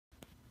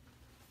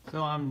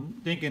So I'm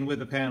thinking with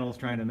the panels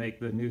trying to make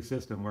the new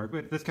system work,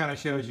 but this kind of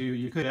shows you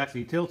you could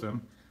actually tilt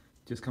them.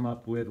 Just come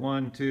up with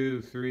 1,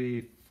 2,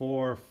 3,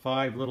 4,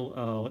 5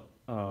 little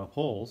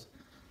holes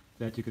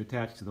that you could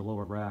attach to the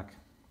lower rack.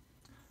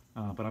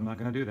 But I'm not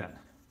going to do that.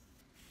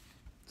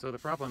 So the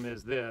problem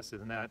is this,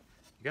 is that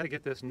you got to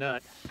get this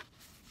nut,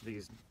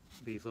 these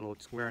little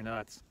square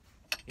nuts,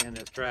 in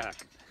this track,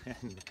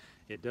 and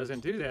it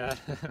doesn't do that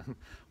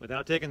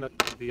without taking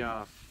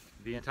the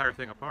entire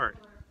thing apart.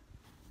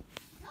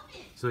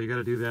 So you got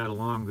to do that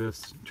along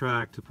this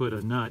track to put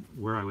a nut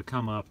where I would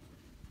come up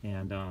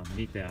and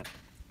meet that.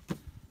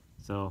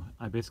 So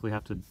I basically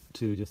have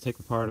to just take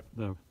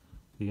the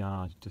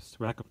just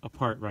rack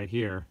apart right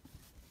here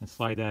and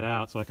slide that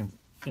out so I can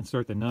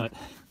insert the nut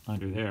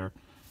under there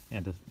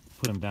and to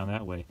put them down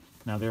that way.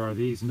 Now there are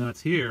these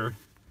nuts here,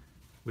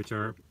 which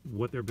are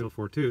what they're built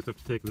for too, so I have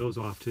to take those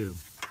off too.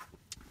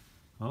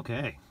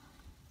 Okay,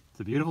 it's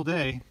a beautiful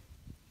day.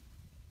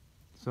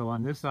 So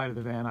on this side of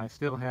the van I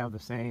still have the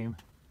same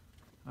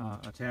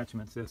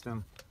attachment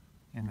system,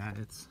 in that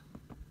it's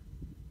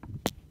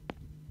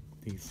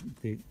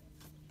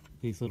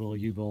these little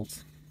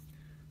U-bolts.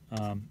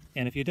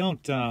 And if you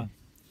don't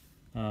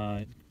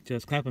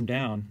just clamp them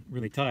down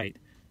really tight,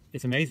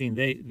 it's amazing.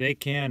 They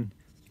can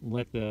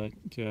let the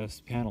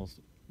panels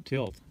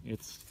tilt.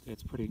 It's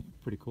pretty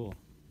cool.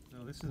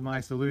 So this is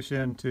my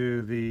solution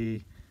to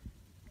the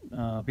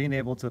being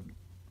able to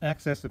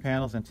access the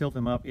panels and tilt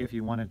them up if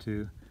you wanted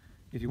to.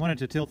 If you wanted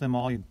to tilt them,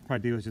 all you'd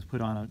probably do is just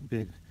put on a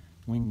big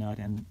wing nut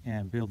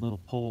and build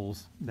little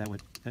poles that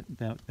would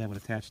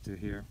attach to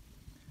here.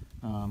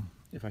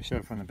 If I show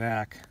it from the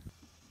back,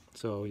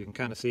 so you can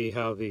kind of see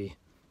how the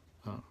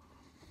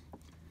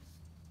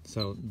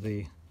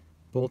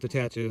bolt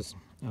attaches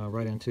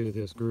right into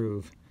this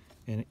groove,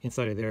 and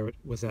inside of there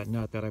was that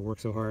nut that I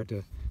worked so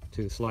hard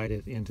to slide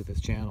it into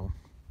this channel.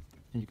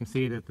 And you can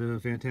see that the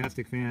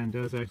Fantastic fan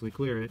does actually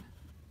clear it.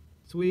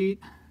 Sweet!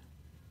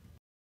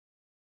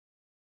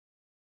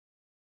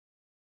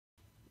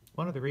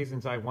 One of the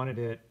reasons I wanted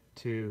it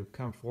to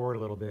come forward a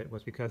little bit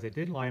was because it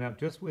did line up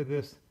just with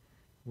this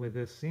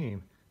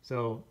seam.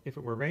 So if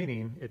it were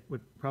raining, it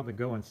would probably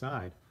go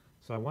inside.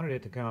 So I wanted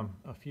it to come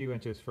a few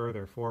inches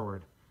further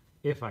forward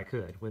if I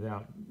could,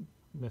 without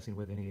messing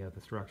with any of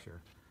the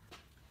structure.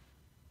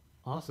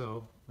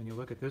 Also, when you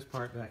look at this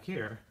part back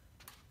here,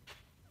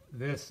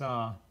 this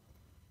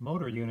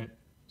motor unit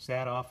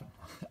sat off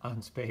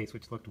on space,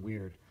 which looked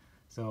weird.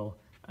 So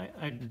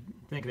I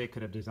think they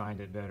could have designed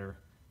it better.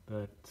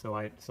 But so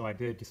I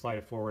did slide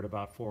it forward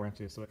about 4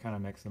 inches, so it kind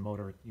of makes the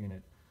motor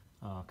unit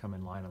come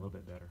in line a little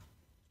bit better.